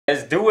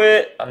Let's do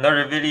it.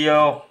 Another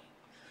video.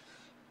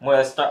 I'm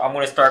gonna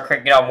start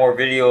cranking out more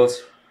videos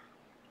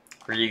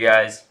for you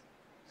guys.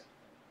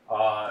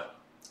 I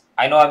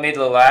know I made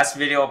the last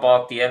video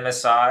about the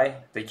MSI,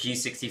 the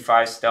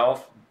G65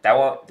 Stealth. That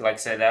one, like I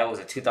said, that was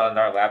a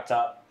 $2,000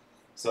 laptop.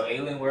 So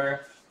Alienware.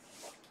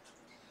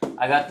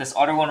 I got this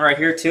other one right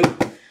here too,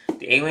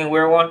 the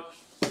Alienware one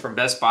from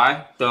Best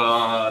Buy, the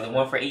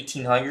one for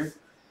 1,800.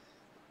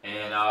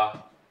 And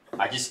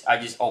I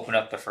just opened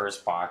up the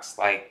first box,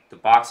 like the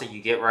box that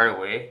you get right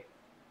away.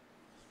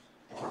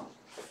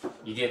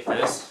 You get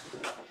this.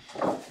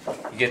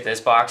 You get this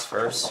box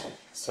first.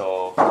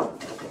 So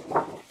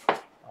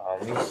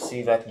let me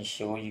see if I can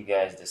show you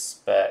guys the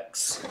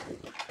specs.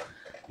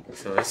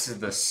 So this is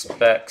the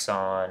specs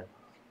on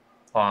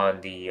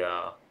the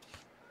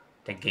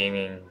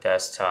gaming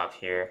desktop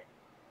here.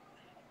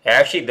 It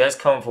actually does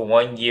come for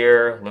 1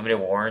 year limited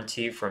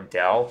warranty from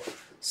Dell.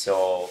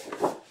 So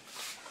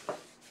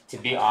to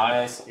be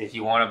honest, if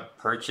you want to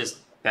purchase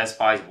Best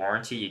Buy's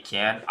warranty, you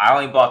can. I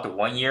only bought the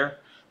 1 year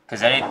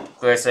because like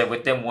I said,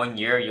 within 1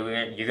 year,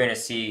 you're gonna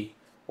see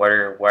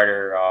whether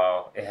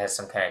it has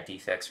some kind of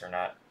defects or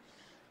not.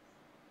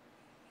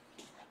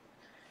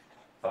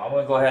 But I'm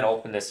gonna go ahead and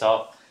open this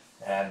up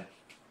and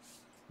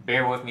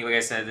bear with me. Like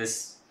I said,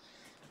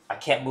 I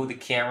can't move the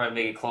camera and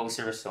make it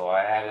closer, so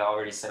I have it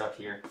already set up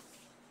here.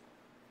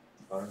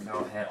 So I'm gonna go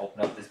ahead and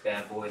open up this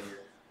bad boy here.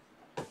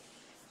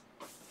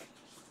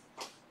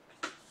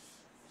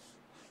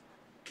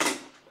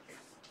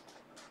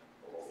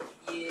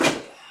 Oh yeah,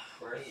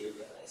 right here,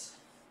 guys.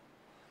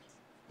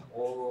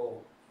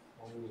 Whoa,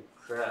 holy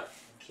crap!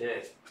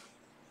 Okay,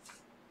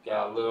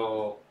 got a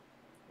little.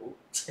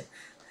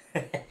 I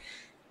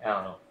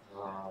don't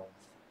know.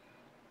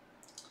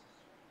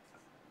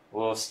 A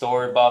little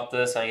story about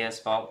this, I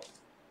guess, about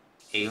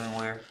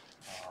Alienware.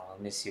 Let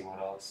me see what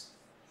else.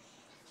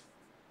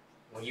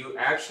 When you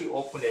actually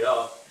open it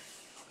up,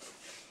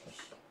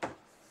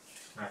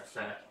 that's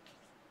that.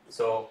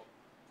 So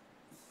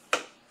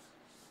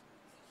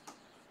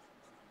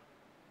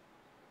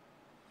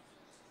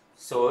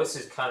this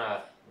is kind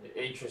of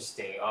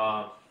interesting.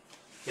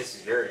 This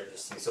is very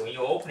interesting. So when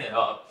you open it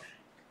up,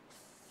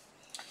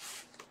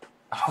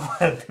 I don't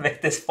want to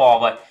make this fall,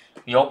 but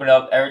you open it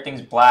up,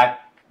 everything's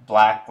black,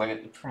 like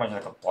pretty much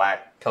like a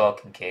black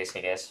pelican case,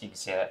 I guess you can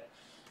say that.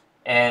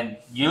 And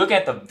you look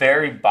at the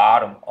very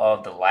bottom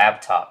of the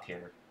laptop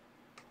here.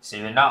 So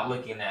you're not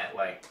looking at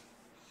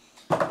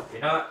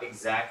you're not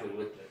exactly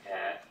looking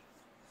at.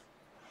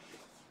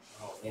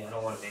 Oh man, I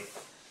don't want to make.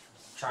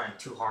 I'm trying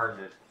too hard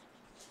to.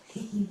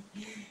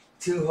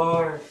 Too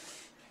hard.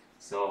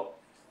 So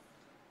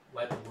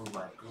let me move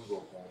my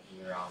Google Home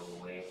here out of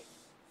the way.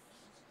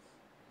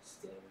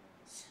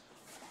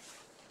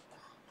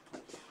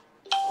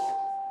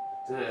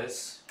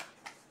 This,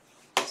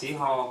 see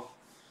how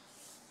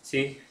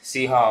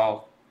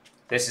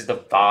this is the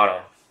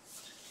bottom,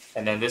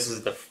 and then this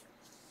is the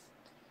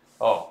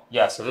so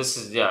this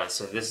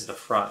is the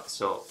front.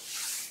 So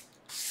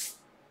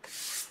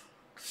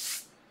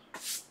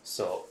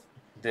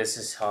this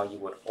is how you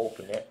would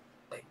open it,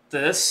 like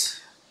this,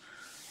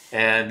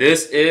 and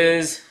this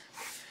is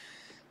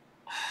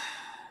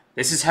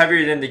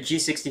heavier than the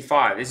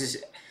G65. This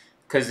is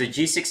because the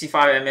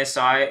G65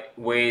 MSI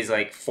weighs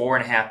like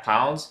 4.5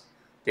 pounds.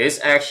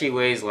 This actually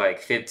weighs like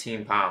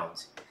 15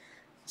 pounds.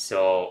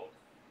 So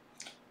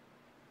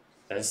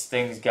this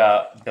thing's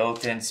got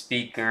built-in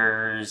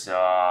speakers.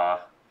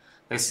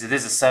 This is a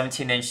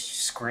 17-inch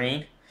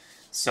screen.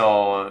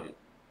 So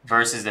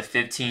versus the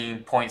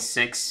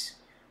 15.6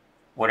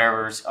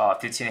 whatever's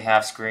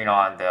 15.5 screen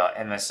on the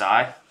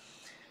MSI.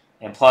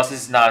 And plus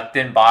this is not a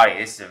thin body.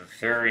 This is a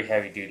very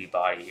heavy-duty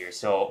body here.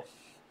 So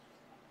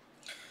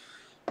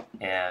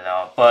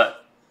but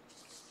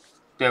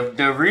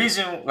the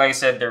reason, like I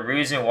said, the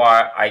reason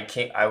why I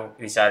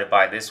decided to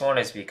buy this one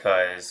is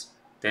because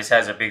this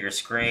has a bigger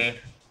screen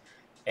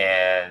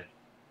and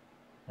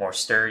more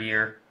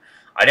sturdier.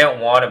 I didn't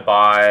want to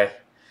buy.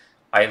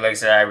 Like I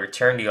said, I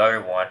returned the other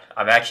one.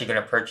 I'm actually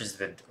gonna purchase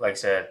like I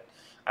said,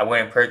 I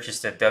went and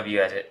purchased the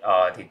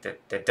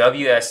the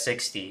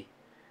WS60,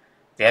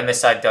 the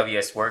MSI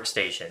WS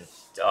workstation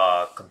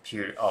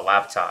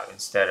laptop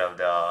instead of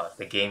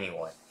the gaming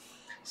one.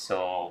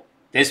 So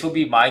this will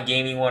be my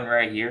gaming one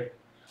right here.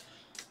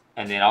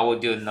 And then I will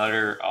do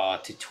another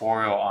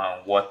tutorial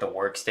on what the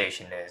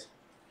workstation is.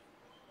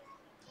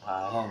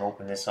 I haven't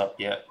opened this up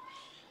yet.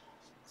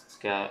 It's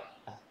got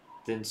a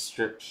thin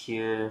strip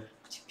here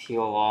to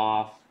peel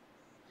off.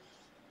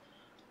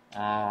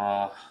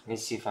 Let me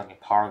see if I can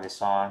power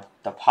this on.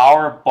 The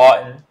power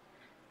button,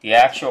 the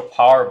actual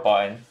power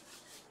button,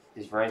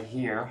 is right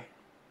here.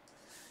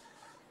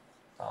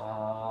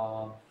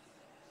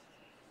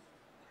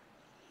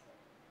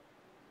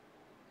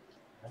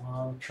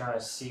 I'm trying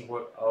to see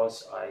what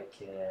else I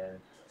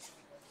can.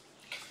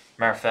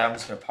 Matter of fact, I'm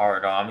just gonna power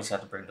it on. I'm just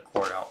gonna have to bring the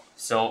cord out.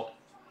 So,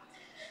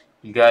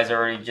 you guys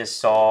already just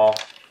saw.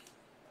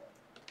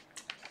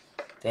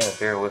 Damn,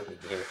 bear with me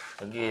here.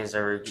 You guys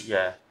already,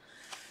 yeah.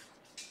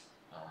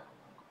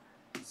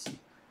 Let's see.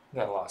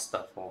 Got a lot of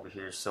stuff over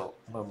here, so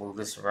I'm gonna move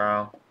this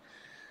around.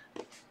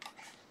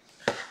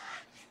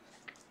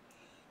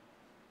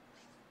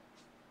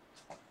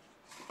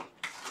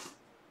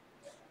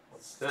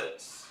 What's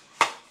this?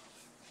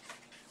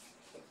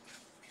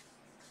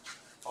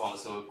 Oh,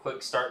 so a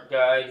quick start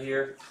guide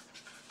here.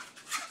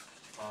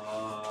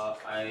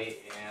 I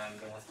am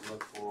going to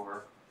look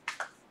for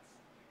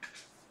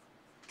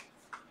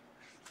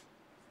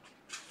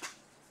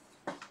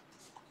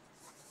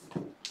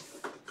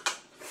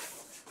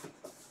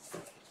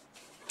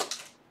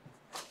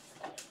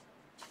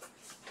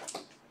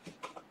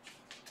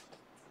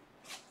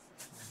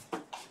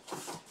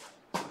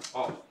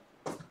oh,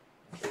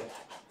 okay.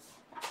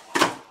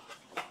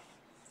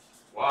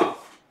 Wow.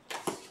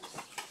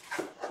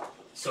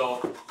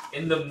 So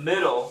in the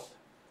middle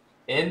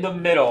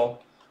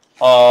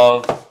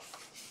of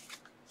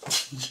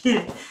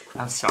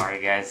I'm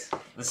sorry guys,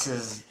 this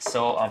is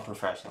so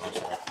unprofessional, I'm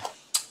sorry.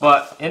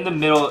 But in the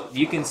middle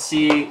you can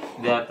see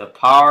that the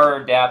power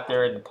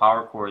adapter and the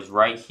power cord is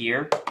right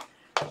here,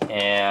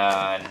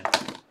 and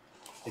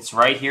it's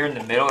right here in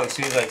the middle. As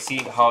soon as I see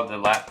how the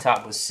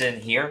laptop was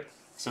sitting here,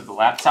 so the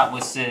laptop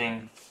was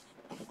sitting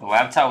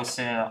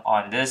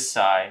on this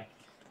side,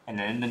 and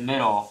then in the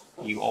middle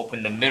you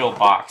open the middle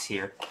box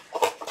here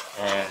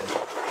and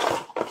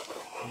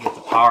you get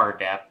the power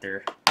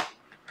adapter.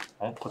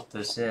 I'll put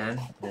this in.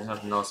 There's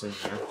nothing else in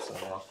here,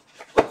 so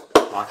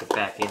I'll lock it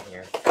back in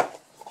here.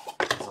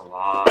 There's a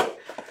lot.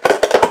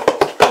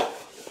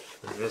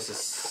 This is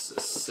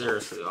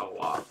seriously a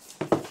lot.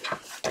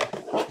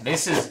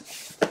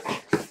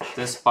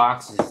 This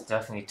box is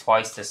definitely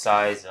twice the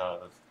size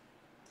of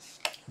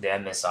the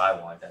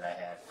MSI one that I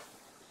had.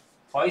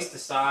 Twice the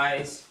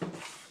size,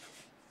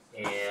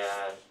 and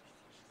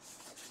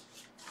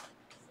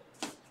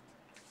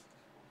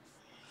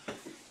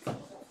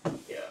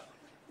yeah,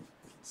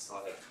 it's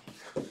like,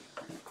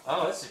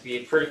 oh, this would be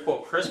a pretty cool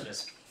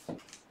Christmas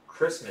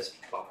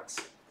box.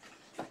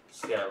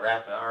 Just gotta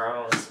wrap it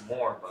around some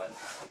more, but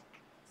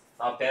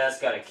not bad.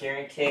 It's got a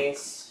carrying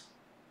case.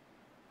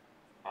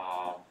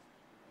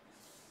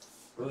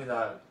 Really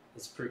not.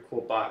 It's a pretty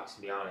cool box,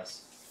 to be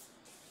honest.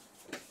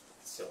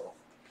 So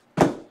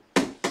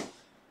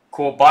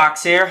cool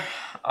box here.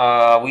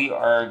 We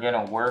are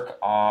gonna work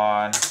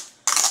on. I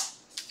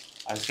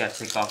just gotta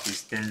take off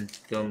these thin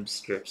film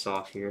strips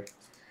off here,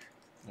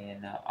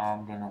 and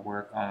I'm gonna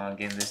work on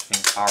getting this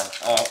thing powered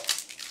up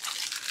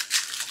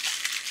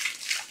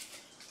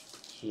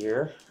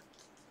here,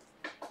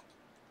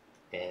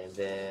 and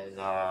then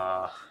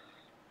I'm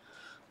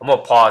gonna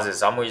pause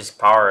this. I'm gonna just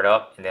power it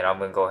up, and then I'm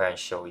gonna go ahead and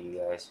show you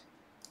guys.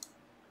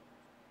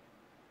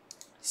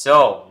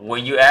 So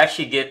when you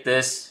actually get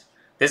this,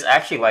 this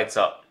actually lights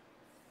up.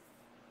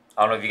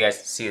 I don't know if you guys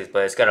can see this,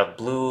 but it's got a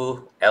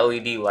blue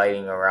LED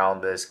lighting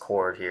around this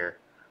cord here,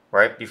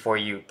 right before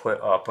you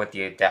put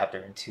the adapter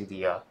into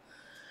the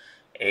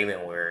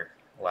Alienware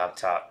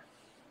laptop.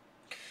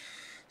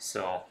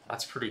 So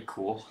that's pretty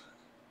cool.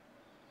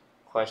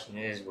 Question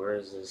is, where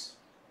is this?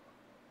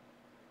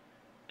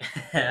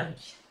 I'm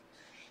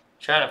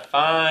trying to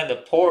find the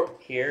port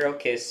here.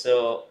 Okay,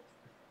 so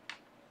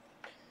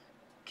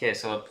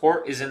the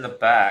port is in the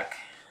back.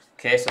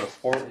 Okay, so the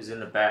port is in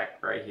the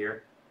back right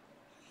here.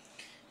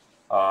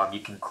 You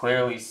can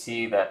clearly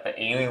see that the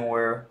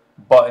Alienware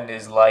button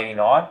is lighting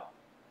on.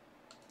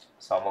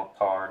 So I'm gonna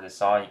power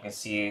this on. You can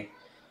see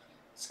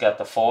it's got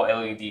the full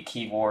LED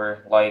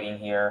keyboard lighting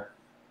here.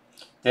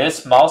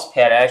 This mouse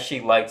pad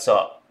actually lights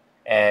up,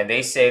 and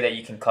they say that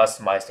you can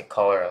customize the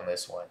color on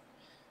this one,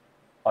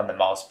 on the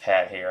mouse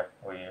pad here,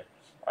 where you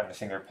on the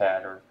finger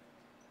pad. Or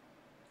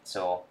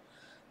so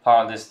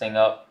power this thing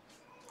up.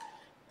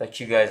 Let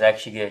you guys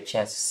actually get a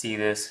chance to see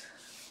this.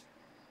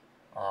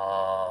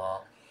 I'm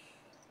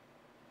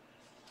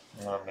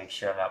gonna make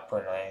sure I'm not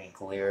putting on any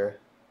glare.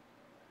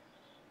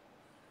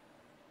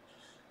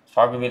 It's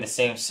probably gonna be the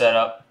same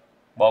setup.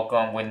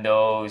 Welcome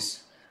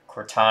Windows.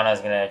 Cortana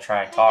is gonna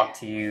try and talk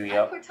to you.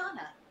 Yep. I'm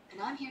Cortana,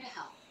 and I'm here to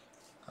help.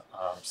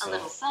 So a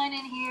little sign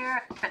in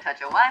here, a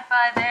touch of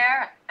Wi-Fi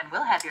there, and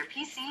we'll have your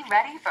PC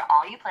ready for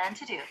all you plan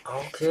to do.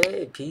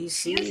 okay,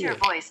 PC. Use your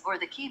voice or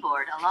the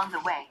keyboard along the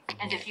way,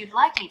 and if you'd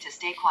like me to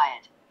stay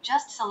quiet,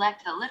 just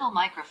select the little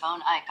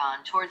microphone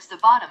icon towards the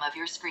bottom of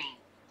your screen.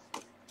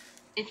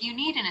 If you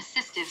need an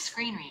assistive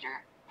screen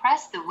reader,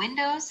 press the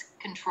Windows,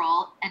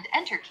 Control, and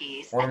Enter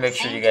keys. I want to make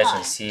sure you guys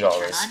can see all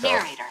this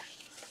stuff.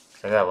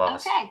 I got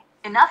lost. Okay,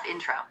 enough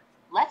intro.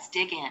 Let's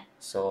dig in.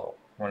 So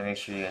I want to make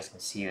sure you guys can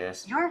see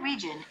this. Your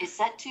region is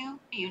set to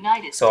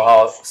United States. So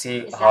how see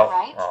is how? That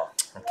right? Oh,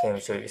 okay, let me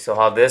show you. So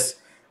how this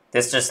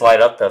just light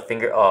up the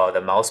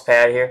the mouse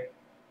pad here.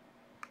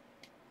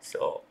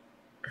 So.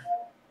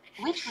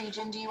 Which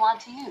region do you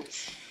want to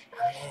use?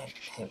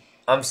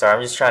 I'm sorry.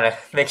 I'm just trying to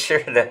make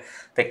sure that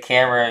the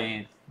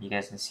camera you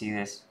guys can see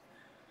this.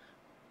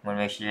 I want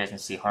to make sure you guys can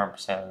see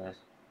 100% of this.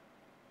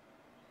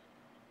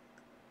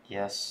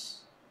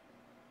 Yes.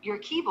 Your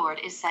keyboard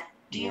is set.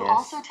 Do you Yes.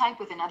 also type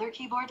with another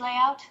keyboard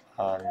layout?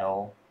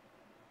 No.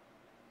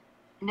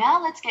 Now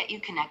let's get you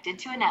connected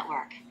to a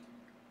network.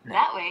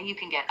 That way you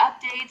can get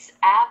updates,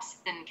 apps,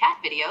 and cat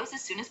videos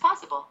as soon as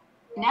possible.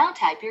 Now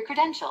type your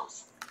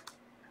credentials.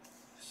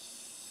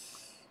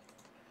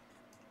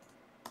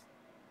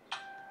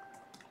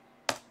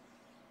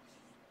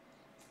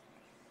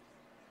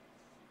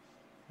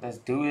 Let's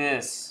do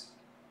this.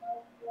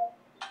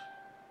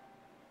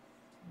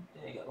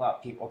 There you got a lot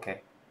of people.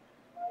 Okay.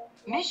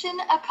 Mission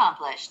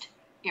accomplished.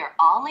 You're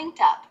all linked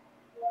up.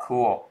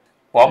 Cool.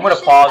 Well, I'm gonna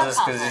pause this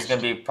because it's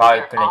gonna be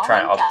probably gonna try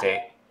and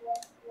update.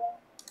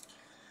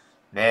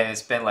 Man,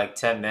 it's been like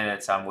 10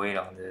 minutes. I'm waiting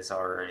on this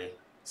already.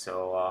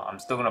 So I'm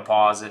still gonna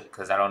pause it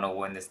because I don't know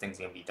when this thing's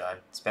gonna be done.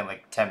 It's been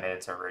like 10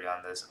 minutes already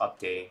on this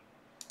updating.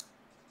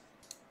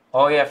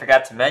 Oh yeah, I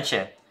forgot to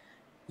mention.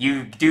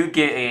 You do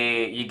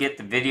get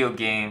the video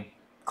game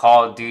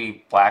Call of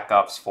Duty Black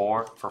Ops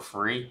 4 for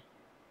free.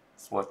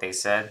 That's what they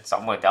said. So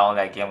I'm gonna download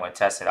that game. I'm gonna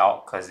test it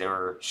out because they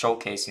were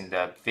showcasing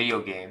the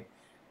video game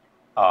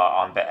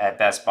at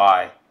Best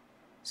Buy.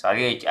 So I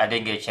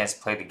didn't get a chance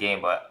to play the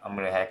game, but I'm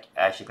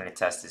actually gonna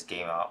test this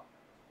game out.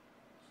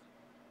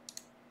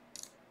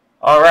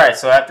 All right,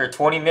 so after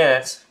 20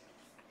 minutes,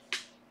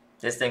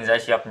 this thing's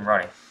actually up and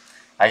running.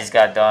 I just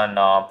got done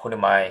putting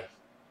my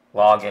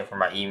login for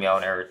my email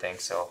and everything.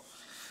 So,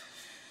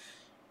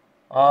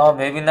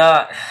 maybe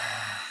not.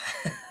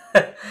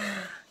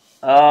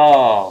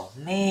 Oh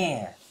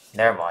man,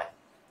 never mind.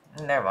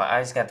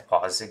 I just got to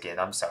pause this again.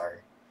 I'm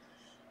sorry.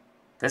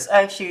 This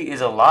actually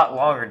is a lot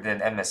longer than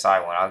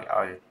MSI one.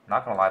 I'm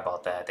not gonna lie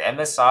about that. The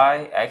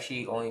MSI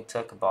actually only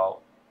took about,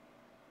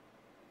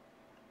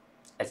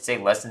 I'd say,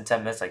 less than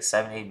 10 minutes, like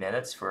 7-8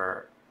 minutes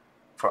for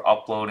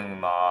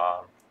uploading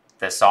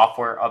the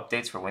software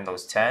updates for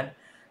Windows 10,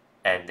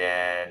 and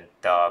then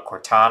the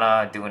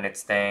Cortana doing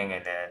its thing,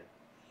 and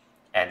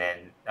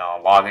then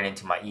logging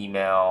into my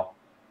email.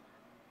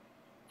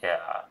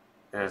 Yeah,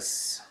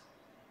 this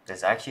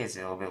actually is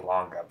a little bit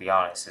longer. I'll be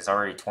honest. It's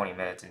already 20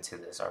 minutes into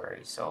this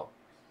already, so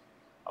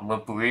I'm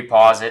gonna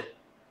repause it.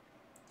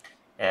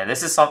 And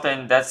this is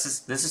something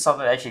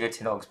actually good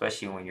to know,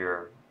 especially when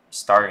you're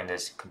starting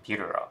this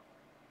computer up.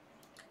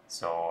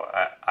 So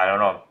I don't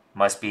know.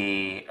 Must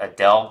be a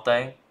Dell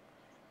thing.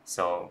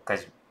 So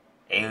because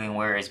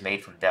Alienware is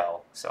made from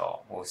Dell,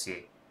 so we'll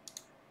see.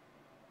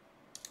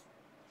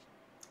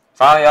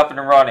 Finally up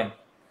and running.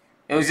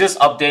 It was just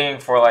updating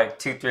for like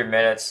 2-3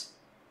 minutes,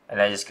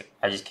 and I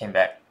just came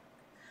back.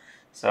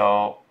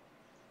 So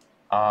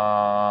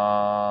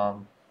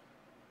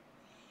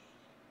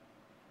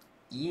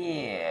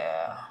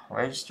yeah,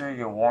 register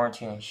your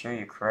warranty and ensure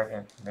your correct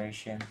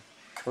information.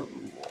 Cool.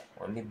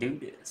 Let me do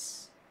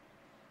this.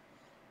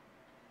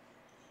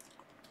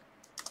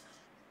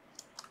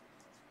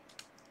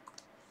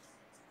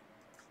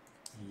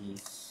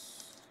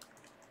 Yes.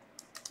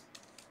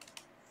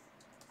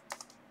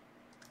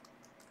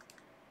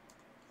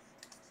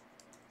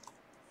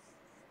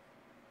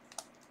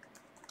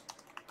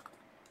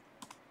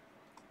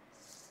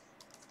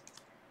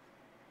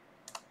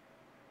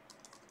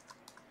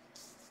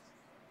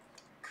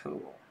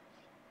 Cool.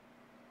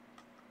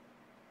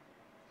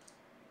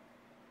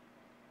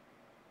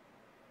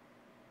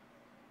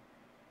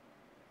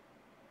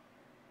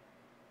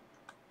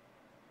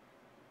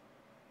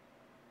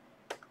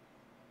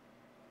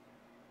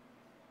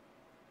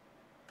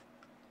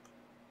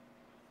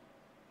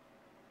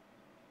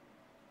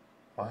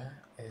 What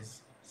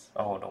is this?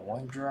 Oh, the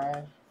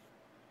OneDrive.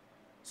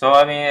 So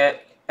I mean,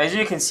 as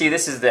you can see,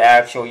 this is the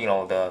actual,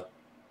 the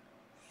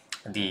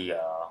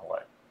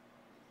what,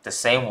 the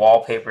same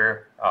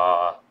wallpaper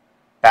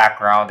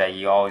background that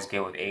you always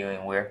get with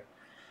Alienware.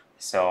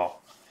 So,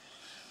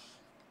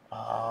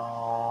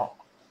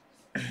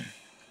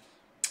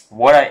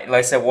 what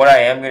I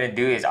am gonna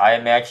do is I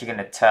am actually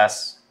gonna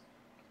test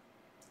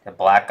the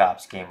Black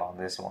Ops game on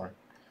this one.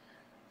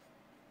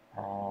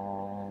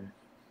 Let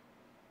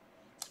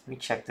me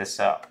check this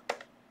out.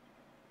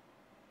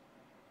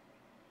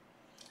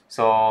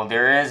 So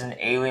there is an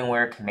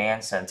Alienware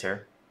command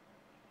center.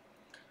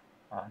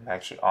 I'm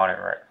actually on it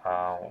right.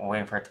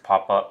 Waiting for it to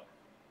pop up,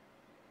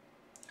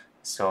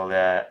 so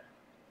that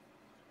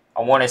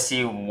I want to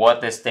see what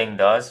this thing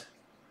does.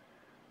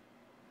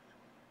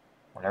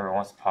 Whenever it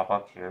wants to pop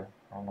up here,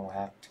 I don't know what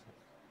happened to it.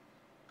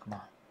 Come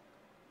on.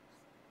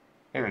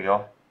 Here we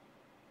go.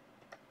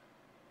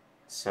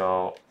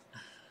 So,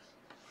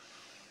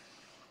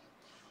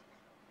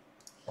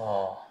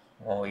 oh,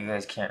 well, you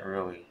guys can't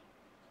really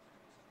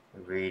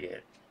read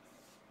it.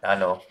 I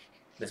know.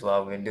 That's why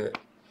we're gonna do it.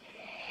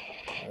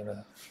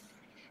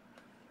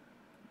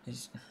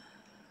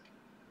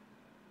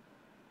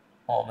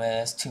 Oh man,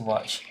 that's too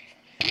much.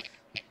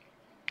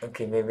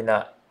 Okay, maybe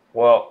not.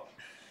 Well,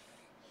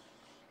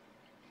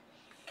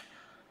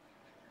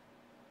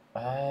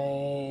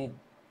 I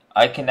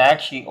can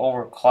actually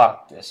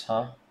overclock this,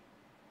 huh?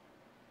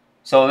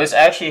 So this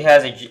actually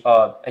has a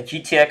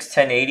GTX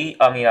 1080.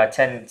 I mean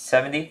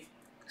 1070.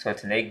 So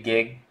it's an 8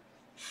 gig,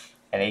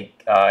 an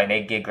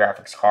 8 gig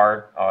graphics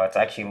card. It's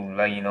actually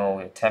letting you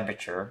know the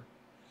temperature.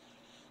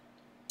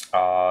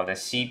 The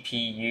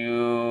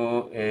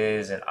CPU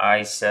is an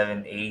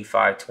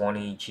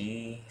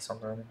i7-8520G,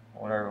 something,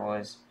 whatever it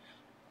was.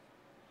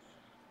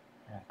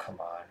 Oh,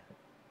 come on.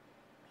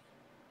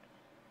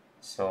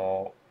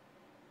 So,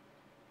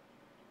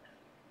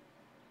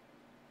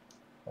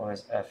 what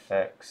is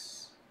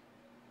FX?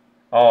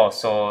 Oh,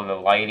 so the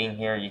lighting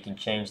here, you can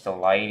change the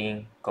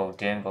lighting, go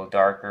dim, go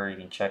darker. You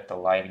can check the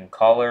lighting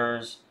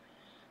colors.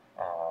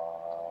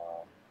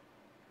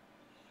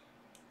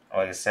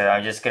 Like I said,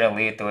 I'm just gonna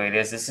leave it the way it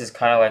is. This is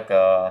kind of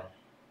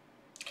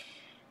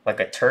like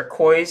a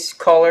turquoise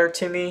color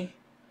to me.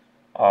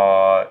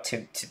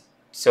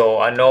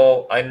 So I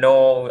know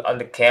on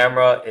the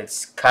camera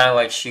it's kind of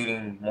like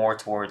shooting more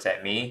towards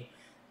at me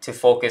to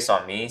focus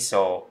on me.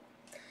 So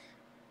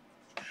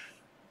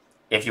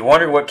if you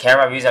wondered what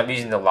camera I'm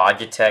using the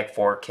Logitech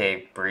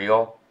 4K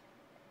Brio.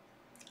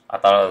 I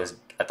thought it was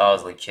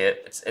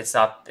legit. It's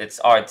not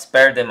it's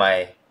better than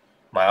my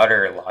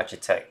other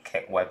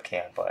Logitech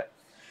webcam, but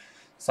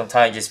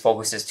sometimes it just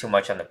focuses too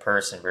much on the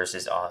person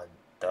versus on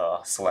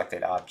the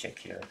selected object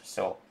here.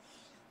 So,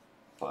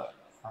 but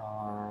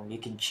you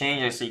can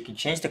change it. So you can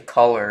change the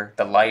color,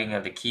 the lighting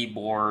of the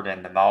keyboard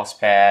and the mouse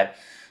pad.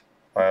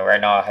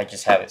 Right now, I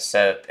just have it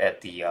set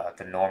at the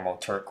normal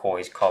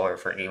turquoise color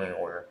for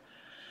Alienware.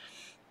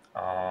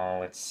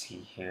 Let's see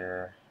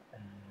here.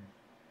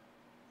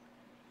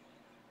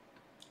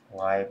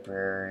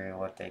 Library,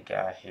 what they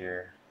got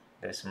here.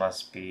 This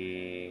must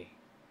be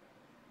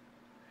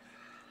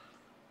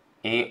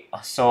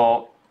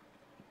so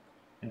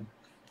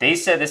they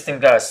said this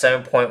thing got a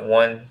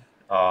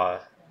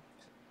 7.1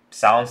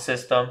 sound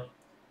system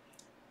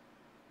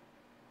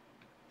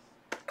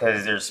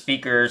because there's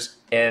speakers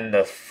in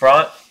the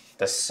front,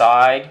 the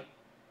side,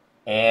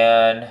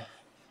 and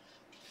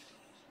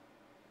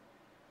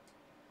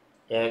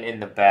in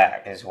the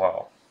back as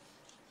well.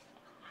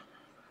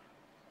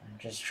 I'm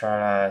just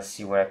trying to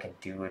see what I can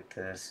do with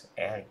this.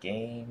 Add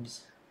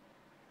games.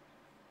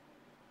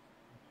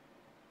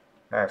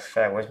 Matter of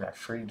fact, where's my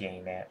free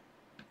game at?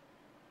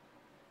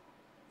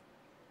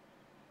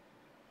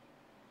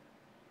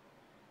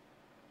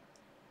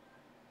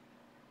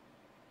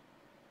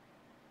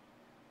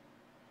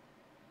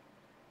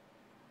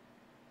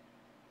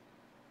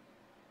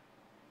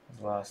 There's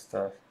a lot of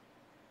stuff.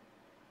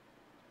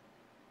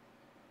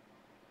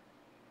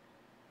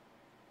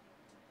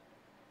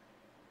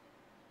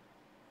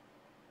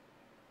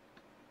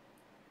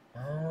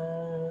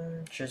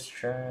 Just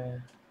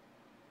trying.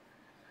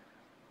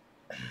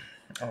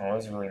 Oh,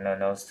 there's really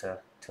nothing else to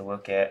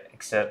look at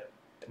except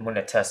I'm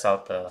gonna test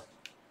out the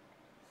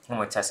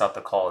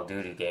Call of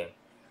Duty game.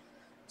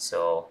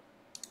 So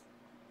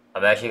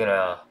I'm actually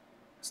gonna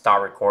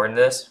start recording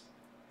this,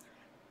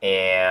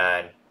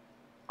 and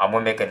I'm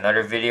gonna make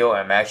another video. And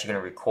I'm actually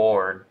gonna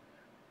record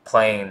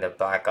playing the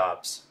Black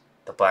Ops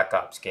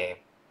game.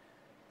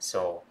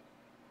 So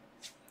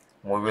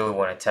we really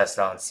want to test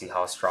out and see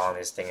how strong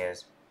this thing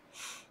is.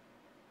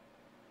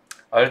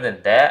 Other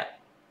than that,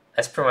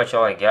 that's pretty much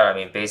all I got. I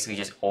mean, basically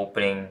just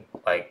opening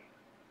the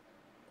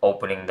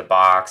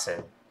box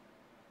and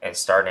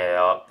starting it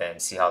up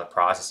and see how the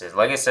process is.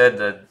 Like I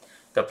said,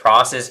 the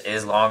process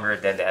is longer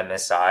than the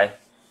MSI.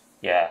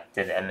 Yeah,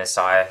 than the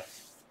MSI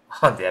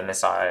on the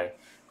MSI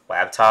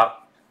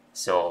laptop.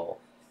 So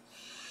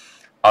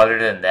other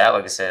than that,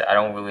 like I said, I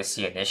don't really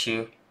see an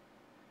issue.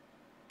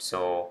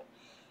 So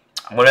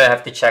I'm gonna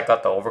have to check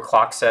out the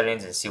overclock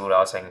settings and see what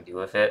else I can do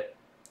with it.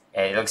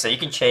 And like I said, you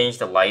can change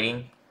the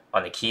lighting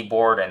on the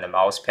keyboard and the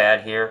mouse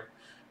pad here.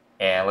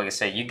 And like I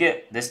said, you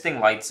get this thing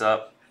lights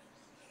up.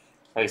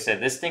 Like I said,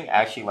 this thing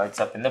actually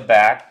lights up in the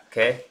back.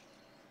 Okay,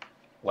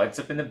 lights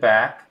up in the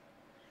back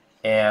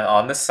and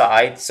on the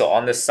side. So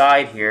on the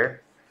side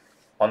here,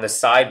 on the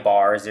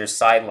sidebars, there's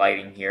side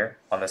lighting here.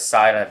 On the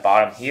side and the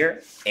bottom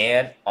here,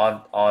 and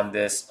on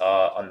this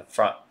on the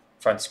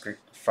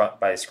front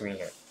by the screen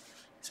here.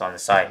 So on the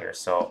side here.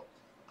 So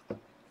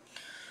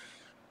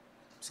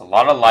it's a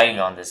lot of lighting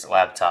on this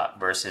laptop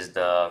versus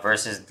the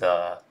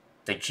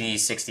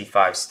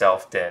G65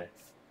 Stealth Den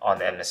on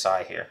the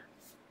MSI here.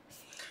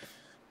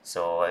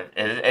 So like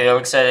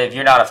I said, if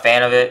you're not a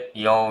fan of it,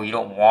 you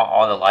don't want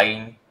all the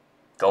lighting,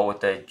 go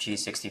with the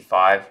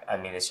G65. I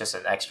mean, it's just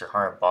an extra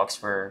 $100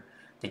 for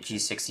the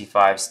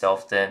G65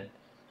 Stealth Den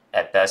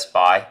at Best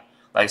Buy.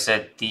 Like I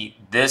said,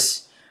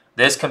 this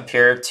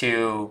compared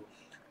to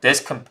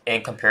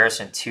in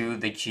comparison to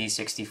the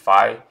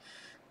G65,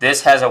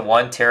 this has a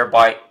 1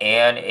 TB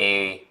and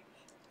a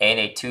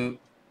 2.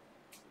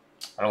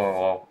 I don't know.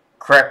 Well,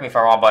 correct me if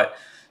I'm wrong, but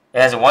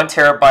it has a 1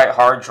 TB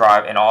hard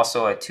drive and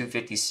also a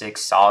 256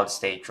 solid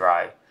state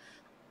drive.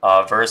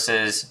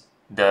 Versus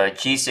the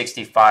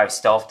G65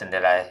 Stealthden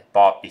that I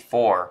bought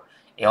before,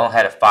 it only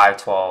had a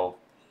 512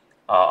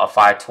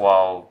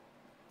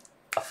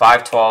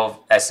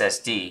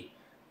 SSD,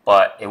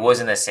 but it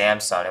wasn't a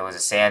Samsung. It was a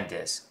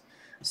SanDisk.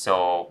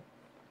 So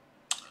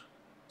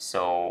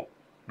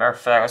matter of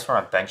fact, let's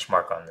run a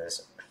benchmark on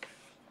this.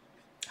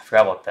 I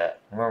forgot about that.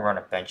 I'm gonna run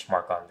a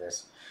benchmark on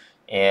this,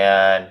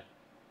 and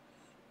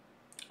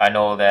I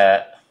know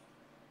that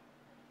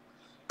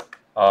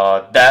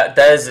That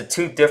is the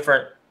two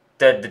different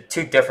the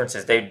two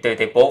differences.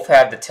 They both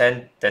have the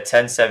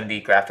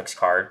 1070 graphics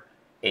card,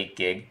 8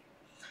 gig.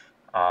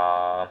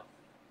 Uh,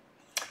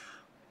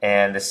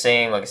 and the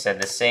same, like I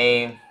said, the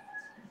same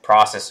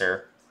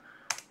processor.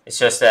 It's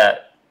just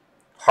that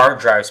hard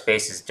drive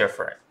space is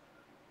different.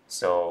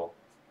 So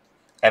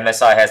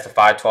MSI has the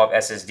 512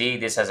 SSD.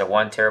 This has a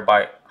 1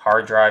 TB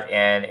hard drive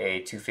and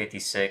a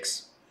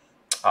 256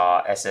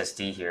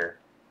 SSD here.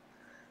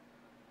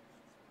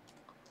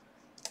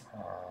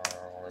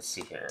 Let's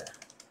see here.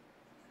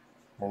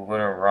 We're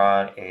gonna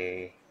run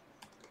a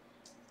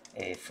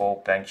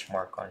full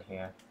benchmark on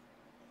here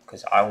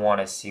because I want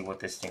to see what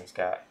this thing's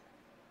got.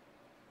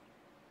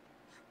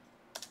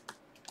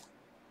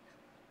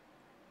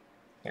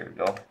 Here we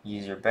go.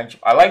 User bench.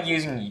 I like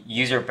using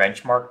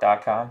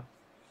userbenchmark.com.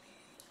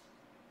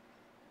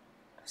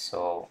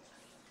 So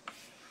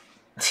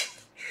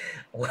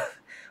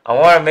I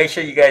want to make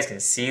sure you guys can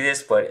see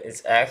this, but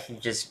it's actually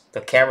just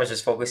the camera's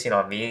just focusing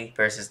on me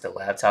versus the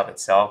laptop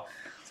itself,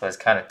 so it's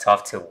kind of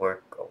tough to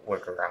work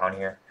around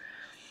here.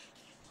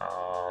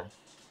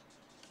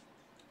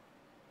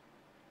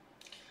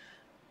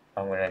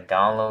 I'm gonna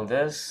download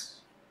this.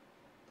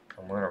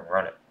 I'm gonna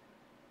run it.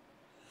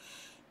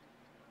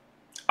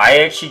 I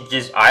actually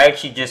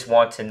just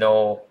want to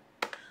know.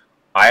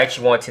 I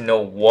actually want to know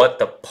what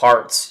the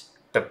parts,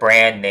 the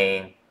brand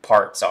name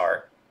parts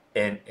are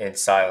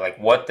inside, like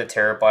what the 1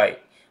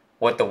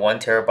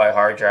 TB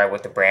hard drive,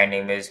 what the brand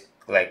name is.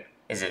 Like,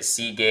 is it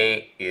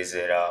Seagate? Is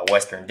it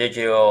Western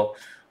Digital,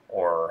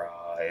 or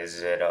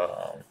is it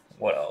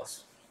what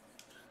else?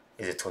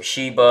 Is it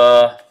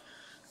Toshiba?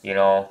 You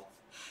know.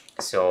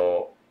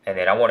 So, and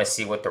then I want to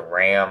see what the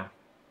RAM,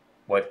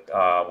 what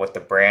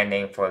the brand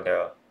name for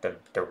the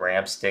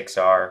RAM sticks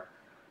are.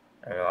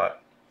 You know,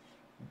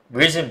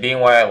 reason being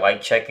why I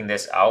like checking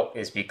this out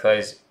is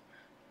because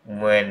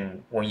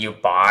when you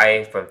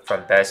buy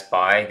from Best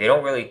Buy, they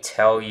don't really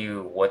tell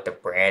you what the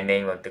brand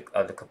name of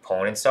the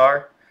components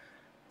are.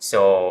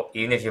 So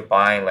even if you're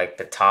buying like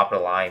the top of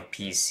the line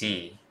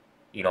PC,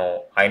 you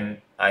know, I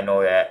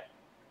know that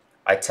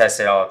I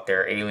tested out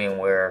their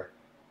Alienware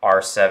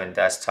R7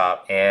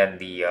 desktop and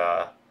the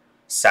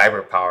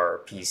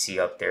CyberPower PC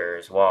up there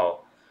as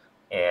well,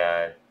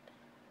 and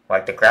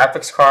like the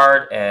graphics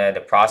card and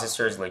the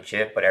processor is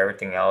legit, but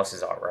everything else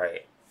is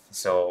alright.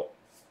 So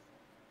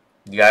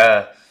you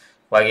gotta,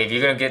 like, if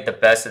you're gonna get the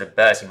best of the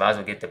best, you might as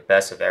well get the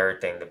best of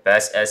everything. The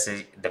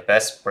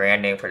best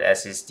brand name for the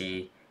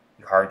SSD,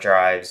 your hard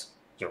drives,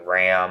 your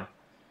RAM,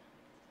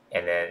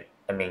 and then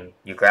I mean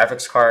your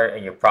graphics card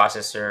and your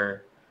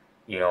processor.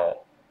 You know,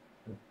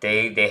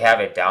 they have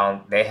it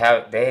down. They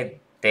have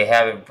it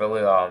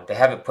really they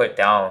have it put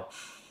down.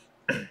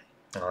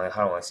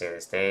 How do I say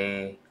this?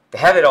 They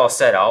have it all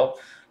set out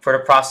for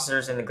the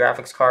processors and the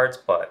graphics cards,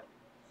 but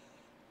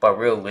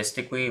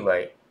realistically,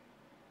 like,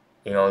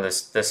 you know, the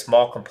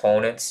small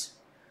components,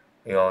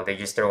 you know, they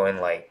just throw in,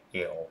 like,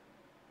 you know,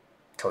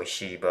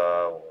 Toshiba,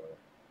 or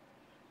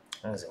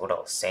what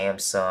else?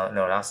 Samsung?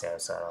 No, not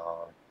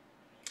Samsung.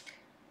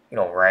 You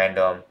know,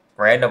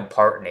 random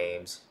part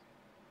names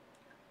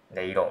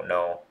that you don't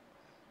know,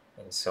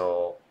 and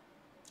so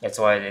that's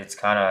why it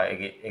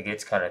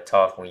gets kind of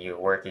tough when you're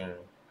working,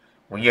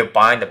 when you're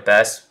buying the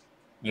best,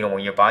 you know,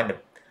 when you're buying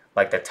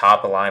the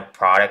top of line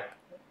product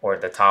or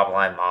the top of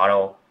line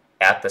model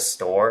at the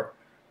store.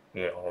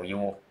 You know, you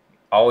will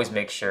always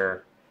make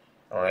sure,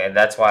 and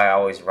that's why I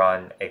always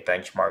run a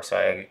benchmark,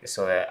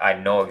 so that I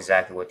know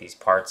exactly what these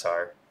parts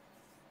are.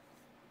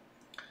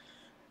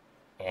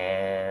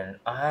 And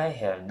I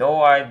have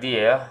no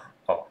idea.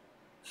 Oh,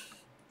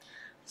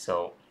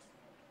 so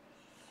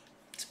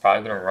it's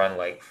probably gonna run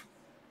like,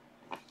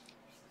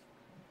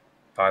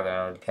 probably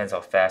gonna, depends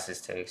how fast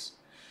this takes.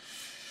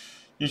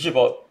 Usually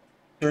about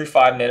 3 to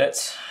 5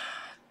 minutes,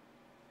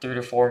 3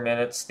 to 4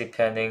 minutes,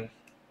 depending.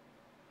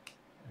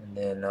 And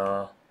then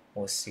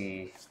we'll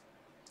see.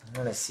 I'm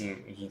gonna see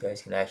if you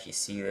guys can actually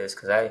see this,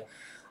 because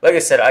like I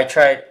said,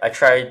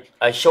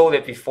 I showed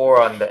it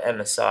before on the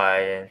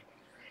MSI, and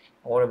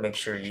I want to make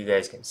sure you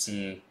guys can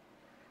see,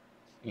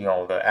 you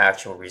know, the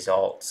actual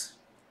results.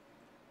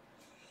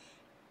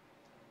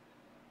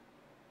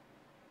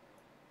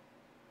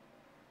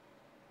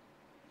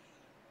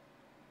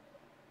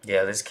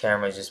 Yeah, this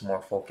camera is just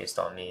more focused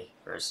on me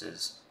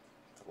versus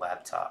the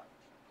laptop.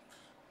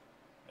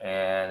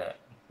 And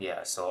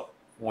yeah, so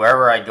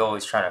wherever I go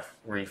is trying to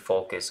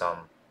refocus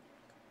on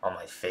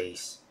my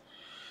face.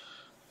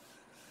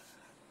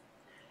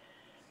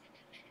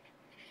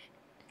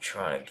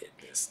 Trying to get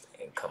this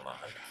thing, come on.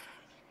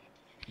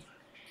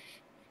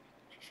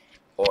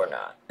 Or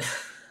not.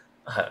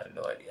 I have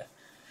no idea.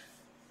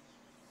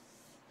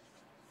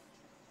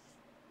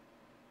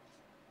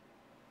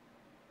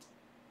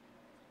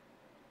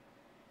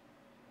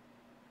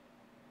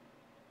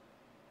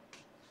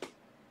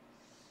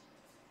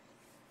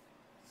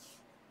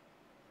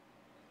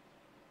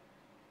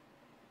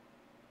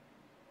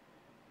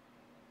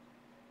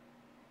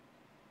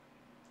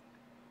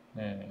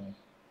 Hmm.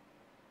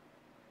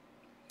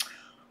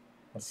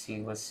 Let's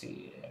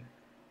see.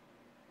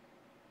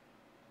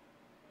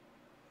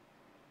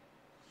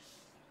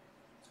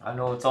 I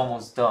know it's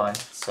almost done,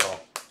 so.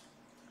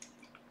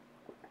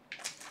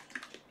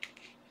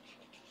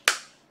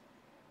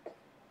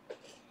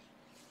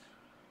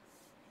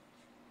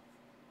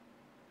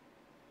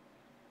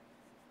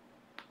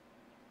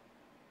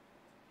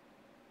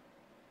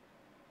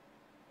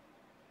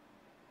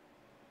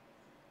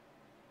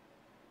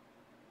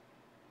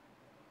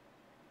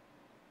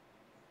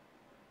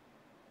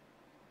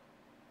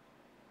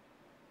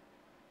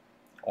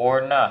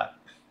 Or not.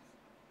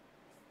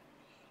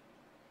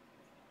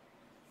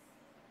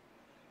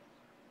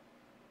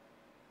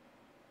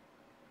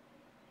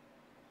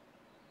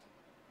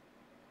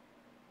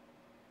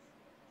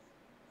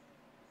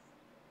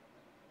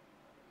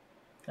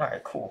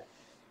 Alright, cool.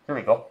 Here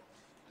we go.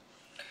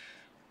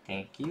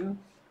 Thank you.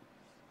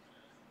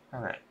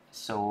 Alright,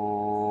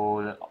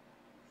 so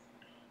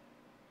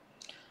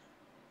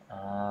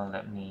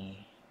let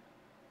me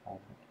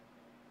open.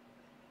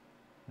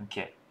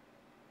 Okay.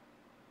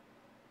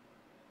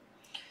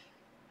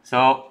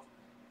 So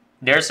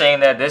they're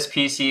saying that this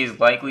PC is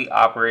likely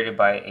operated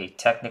by a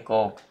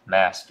technical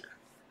master.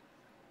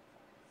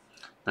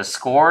 The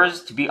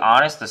scores, to be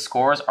honest, the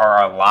scores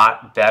are a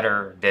lot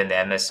better than the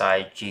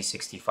MSI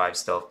G65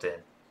 Stealth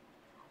did.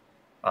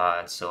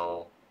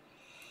 So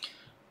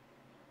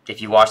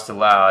if you watch the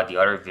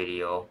other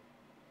video,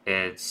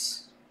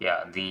 it's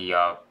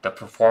the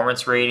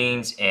performance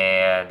ratings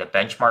and the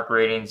benchmark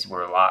ratings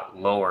were a lot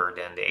lower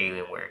than the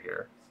Alienware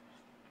here.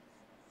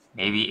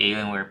 Maybe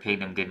Alienware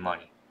paid them good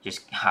money.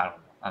 Just I don't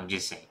know. I'm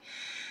just saying.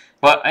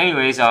 But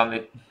anyways,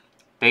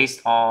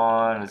 based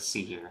on, let's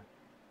see here.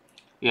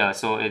 Yeah,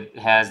 so it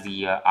has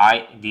the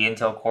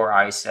Intel Core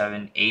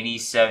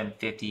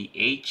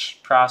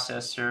i7-8750H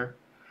processor.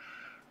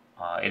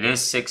 It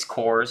is 6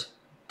 cores,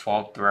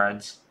 12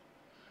 threads.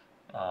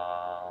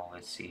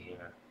 Let's see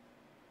here.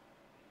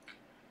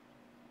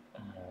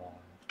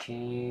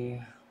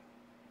 Okay.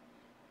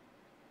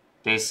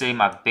 They say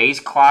my base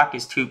clock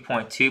is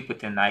 2.2, but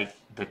then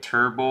the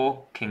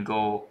turbo can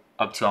go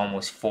up to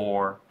almost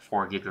 4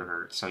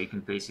 gigahertz. So you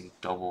can basically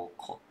double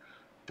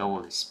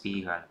the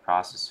speed on the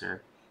processor.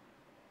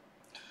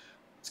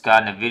 It's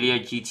got an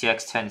NVIDIA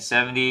GTX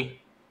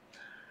 1070.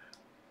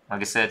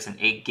 Like I said, it's an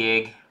 8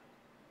 gig.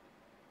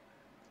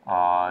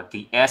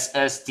 The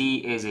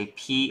SSD is a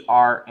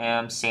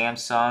PRM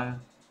Samsung.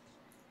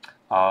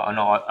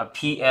 A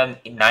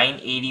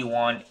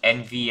PM981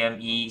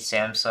 NVMe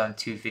Samsung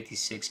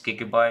 256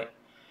 gigabyte.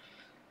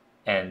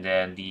 And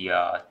then the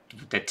 1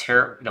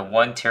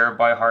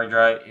 terabyte hard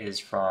drive is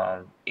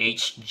from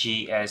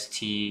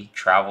HGST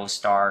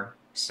TravelStar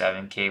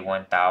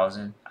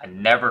 7K1000. I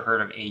never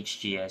heard of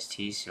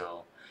HGST,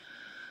 so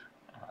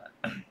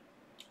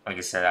like I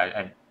said,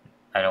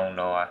 I don't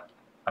know.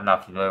 I'm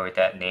not familiar with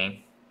that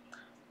name.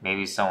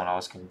 Maybe someone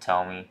else can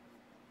tell me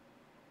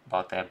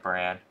about that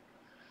brand.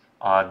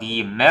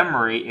 The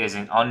memory is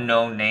an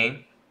unknown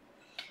name,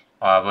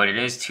 but it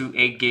is 2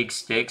 8 gig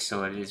sticks,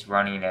 so it is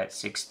running at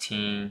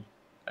 16.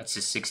 It's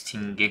just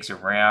 16 gigs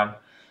of RAM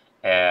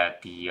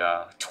at the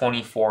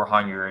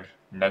 2400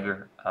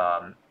 megahertz.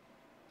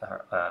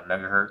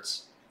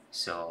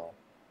 So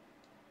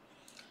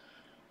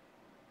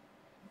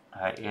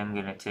I am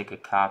gonna take a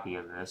copy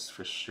of this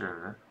for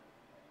sure.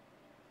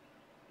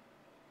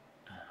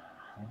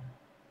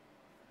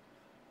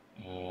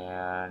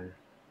 And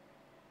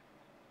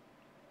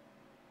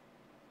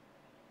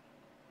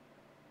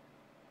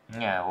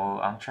yeah, well,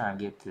 I'm trying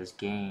to get this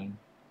game.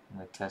 I'm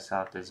gonna test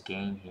out this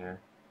game here.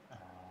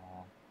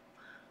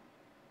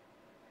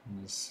 Let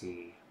me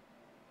see.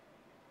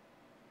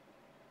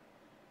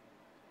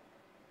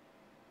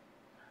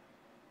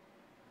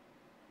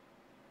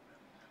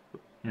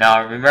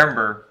 Now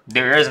remember,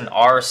 there is an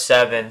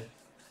R7.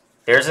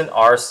 There's an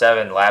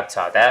R7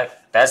 laptop.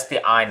 That's the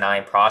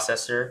i9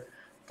 processor.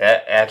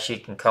 That actually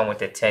can come with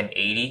the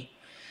 1080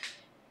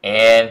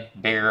 and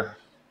bigger.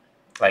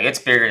 Like it's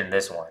bigger than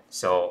this one.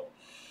 So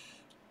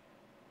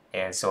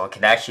it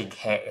can actually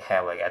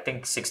have like I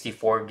think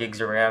 64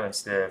 gigs of RAM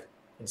instead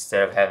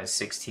of having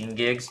 16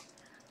 gigs.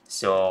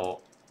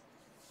 So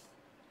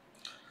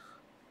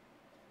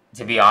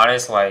to be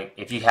honest, like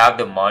if you have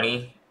the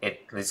money,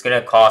 it's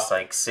gonna cost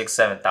like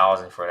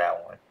 6,000-7,000 for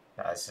that one.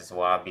 That's just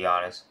what I'll be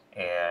honest.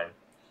 And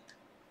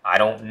I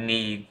don't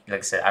need, like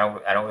I said,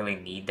 I don't really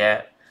need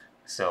that.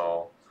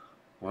 So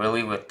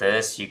really with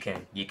this, you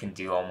can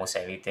do almost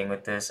anything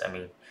with this. I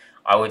mean,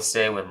 I would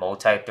say with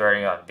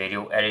multi-threading on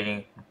video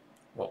editing,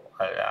 well,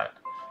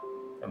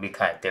 it'll be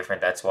kind of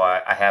different. That's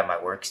why I have my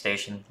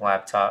workstation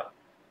laptop,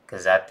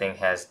 because that thing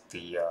has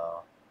the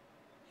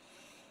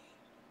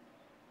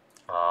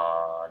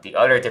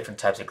other different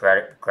types of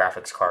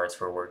graphics cards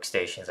for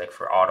workstations, like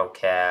for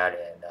AutoCAD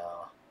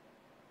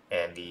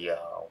and the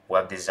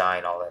web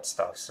design, all that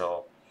stuff.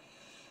 So,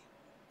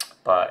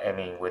 but I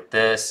mean, with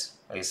this,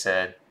 like I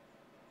said,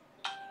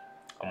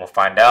 I'm gonna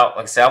find out.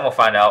 Like I said, I'm gonna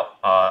find out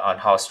on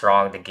how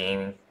strong the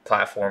gaming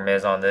platform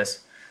is on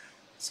this.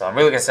 So I'm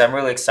really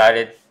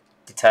excited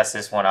to test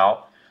this one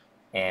out.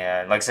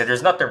 And like I said,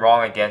 there's nothing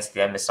wrong against the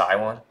MSI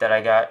one that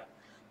I got.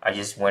 I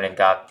just went and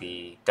got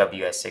the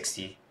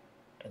WS60,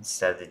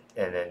 instead of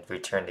and then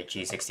return the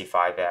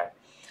G65 back.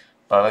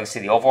 But like I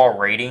said, the overall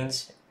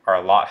ratings are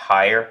a lot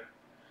higher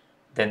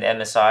than the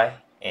MSI,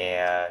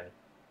 and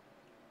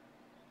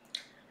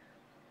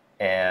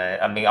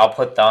I mean, I'll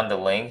put down the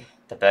link,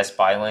 the Best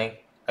Buy link.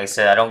 Like I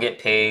said, I don't get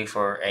paid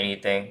for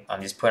anything.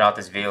 I'm just putting out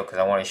this video because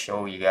I want to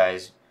show you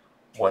guys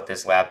what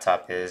this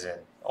laptop is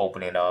and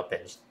open it up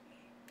and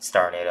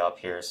starting it up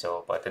here.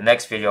 So, but the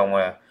next video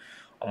I'm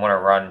gonna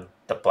run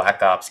the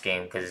Black Ops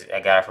game because I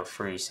got it for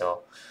free.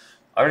 So,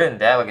 other than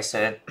that, like I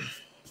said, I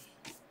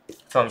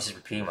feel I'm just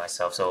repeating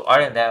myself. So,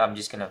 other than that, I'm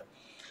just gonna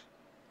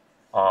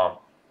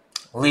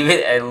leave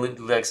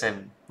it like I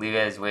said, leave it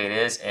as the way it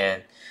is.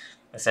 And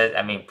I said,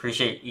 I mean,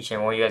 appreciate each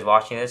and one of you guys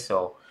watching this.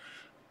 So,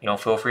 you know,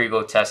 feel free to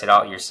go test it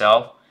out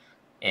yourself.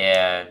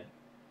 And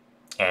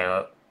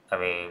I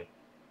mean,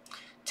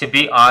 to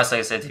be honest, like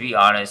I said, to be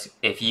honest,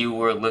 if you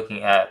were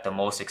looking at the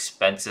most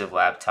expensive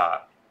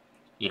laptop,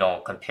 you know,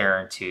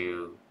 comparing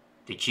to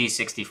the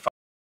G65,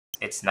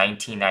 it's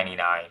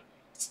 $19.99.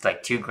 It's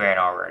like $2,000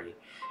 already.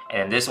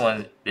 And this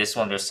one they're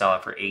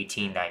selling for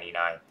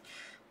 $18.99.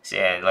 So,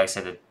 and like I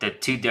said, the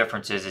two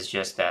differences is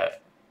just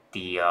that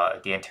the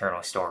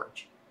internal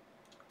storage.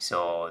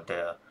 So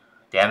the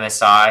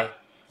MSI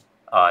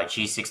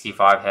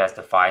G65 has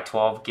the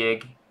 512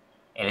 gig,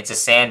 and it's a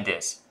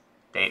SanDisk.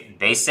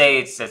 They say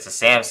it's a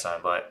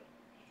Samsung, but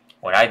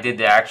when I did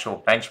the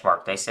actual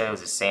benchmark, they said it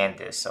was a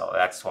SanDisk. So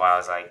that's why I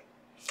was like,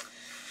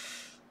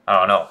 I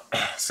don't know.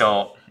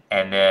 So,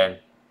 and then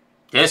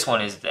this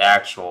one is the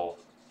actual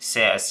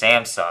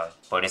Samsung,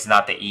 but it's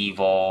not the Evo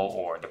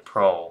or the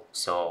Pro.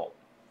 So,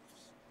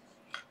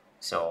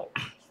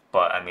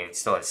 but I mean, it's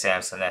still a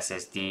Samsung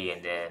SSD,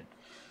 and then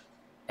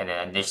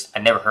I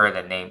never heard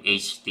of the name the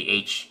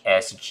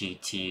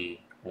HGST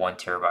 1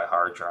 TB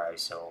hard drive.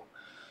 So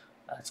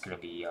that's gonna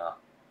be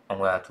I'm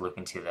gonna have to look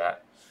into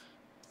that.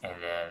 And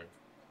then,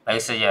 like I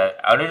said, yeah.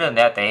 Other than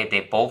that,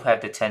 they both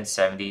have the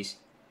 1070s.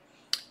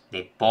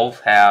 They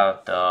both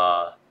have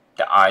the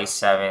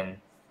i7.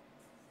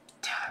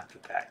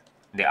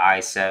 The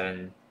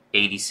i7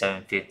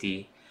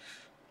 8750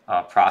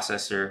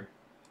 processor,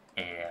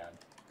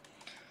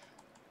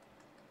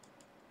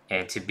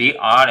 and to be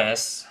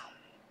honest,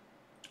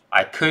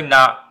 I could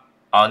not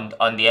on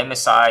the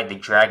MSI, the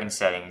Dragon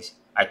settings,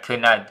 I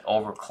could not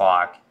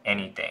overclock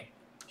anything.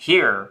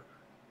 Here,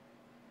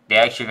 they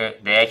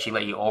actually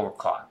let you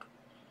overclock.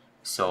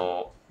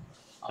 So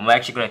I'm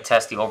actually going to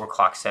test the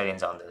overclock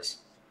settings on this.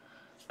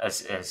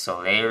 And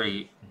so they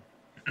already,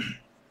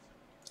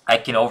 I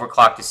can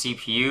overclock the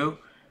CPU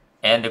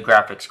and the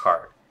graphics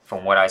card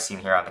from what I've seen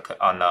here on the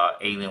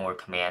Alienware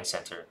Command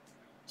Center.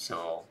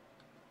 So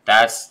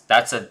that's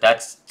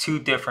two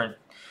different.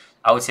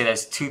 I would say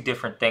that's two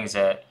different things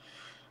that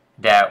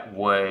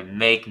would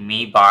make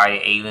me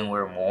buy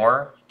Alienware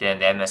more than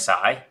the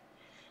MSI.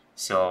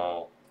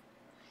 So,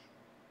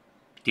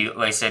 like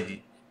I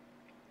said,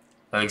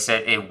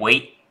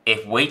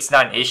 if weight's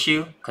not an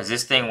issue, because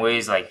this thing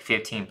weighs like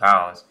 15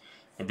 pounds.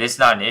 If this is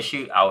not an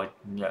issue, I would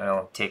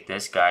take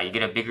this guy. You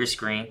get a bigger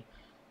screen.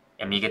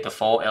 I mean, you get the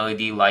full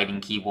LED lighting,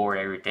 keyboard,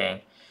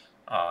 everything.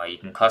 You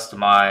can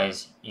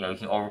customize. You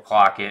can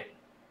overclock it.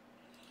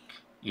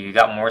 You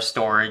got more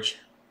storage.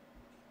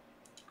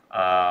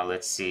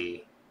 Let's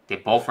see. They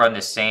both run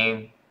the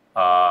same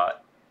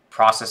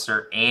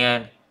processor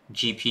and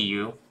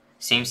GPU.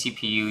 Same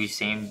CPU,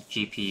 same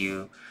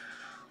GPU.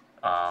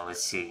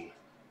 Let's see.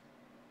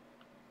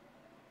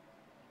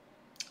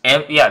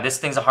 And yeah, this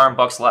thing's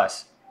 $100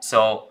 less.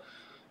 So,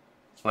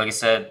 like I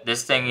said,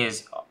 this thing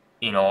is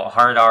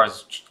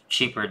 $100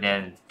 cheaper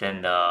than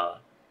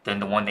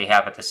the one they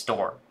have at the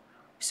store.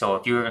 So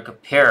if you were to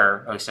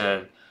compare, like I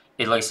said,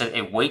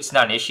 it weight's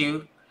not an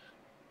issue,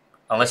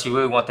 unless you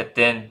really want the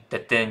thin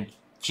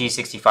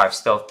G65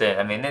 Stealth thin.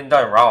 I mean, there's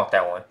nothing wrong with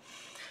that one.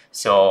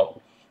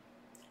 So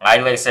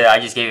like I said, I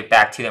just gave it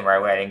back to them right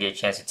away. I didn't get a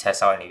chance to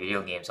test out any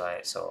video games on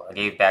it, so I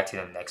gave it back to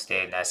them the next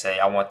day, and I said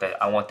I want the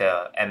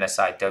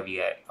MSI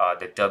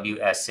the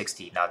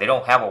WS60. Now they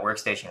don't have a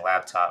workstation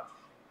laptop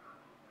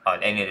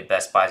on any of the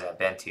Best Buys I've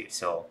been to,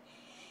 so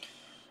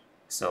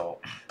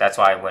that's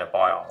why I went and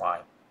bought it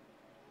online.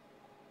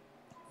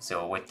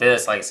 So with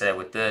this, like I said,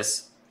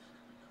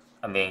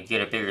 I mean,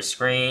 get a bigger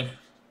screen,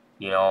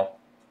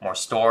 more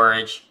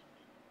storage,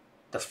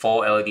 the full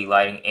LED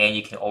lighting, and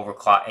you can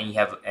overclock, and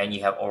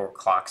you have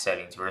overclock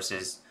settings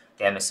versus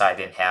the MSI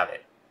didn't have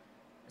it.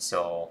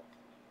 So,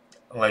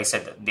 like I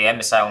said, the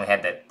MSI only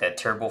had that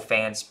turbo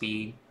fan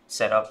speed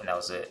set up, and that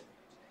was it.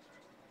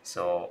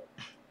 So,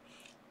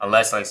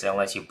 unless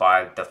you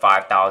buy the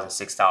 $5,000,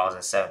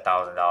 $6,000,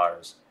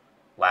 $7,000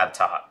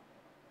 laptop,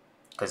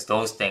 because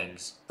those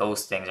things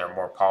are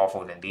more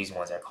powerful than these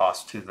ones that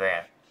cost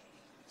 $2,000.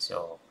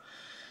 So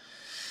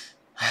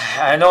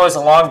I know it's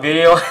a long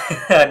video.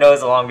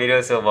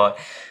 So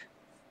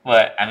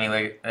but I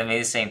mean,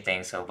 the same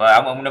thing. So, but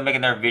I'm gonna make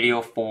another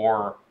video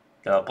for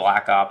the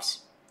Black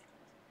Ops.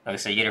 Like I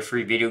said, you get a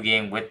free video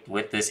game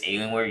with this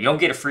Alienware. You don't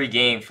get a free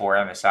game for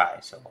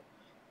MSI. So,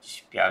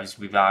 yeah,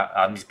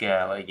 I'm just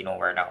gonna let you know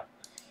right now.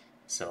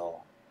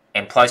 So,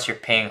 and plus you're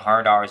paying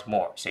 $100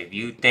 more. So if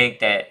you think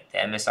that the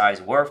MSI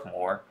is worth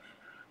more,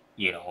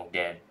 you know,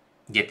 then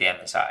get the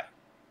MSI.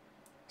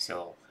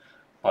 So,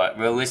 but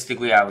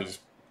realistically, I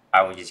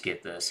would just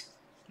get this.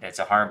 It's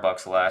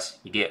 $100 less.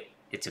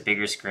 It's a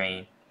bigger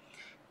screen,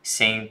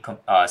 same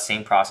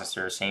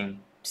processor,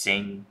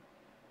 same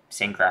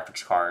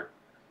graphics card,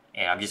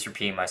 and I'm just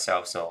repeating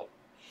myself. So,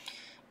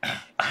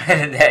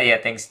 yeah,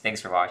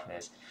 thanks for watching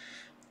this.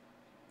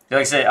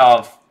 Like I said,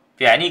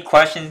 yeah, any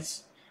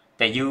questions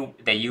that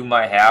you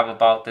might have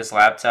about this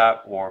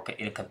laptop or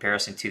in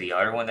comparison to the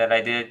other one that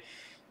I did,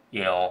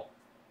 you know,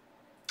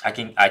 I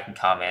can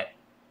comment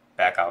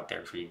back out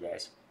there for you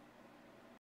guys.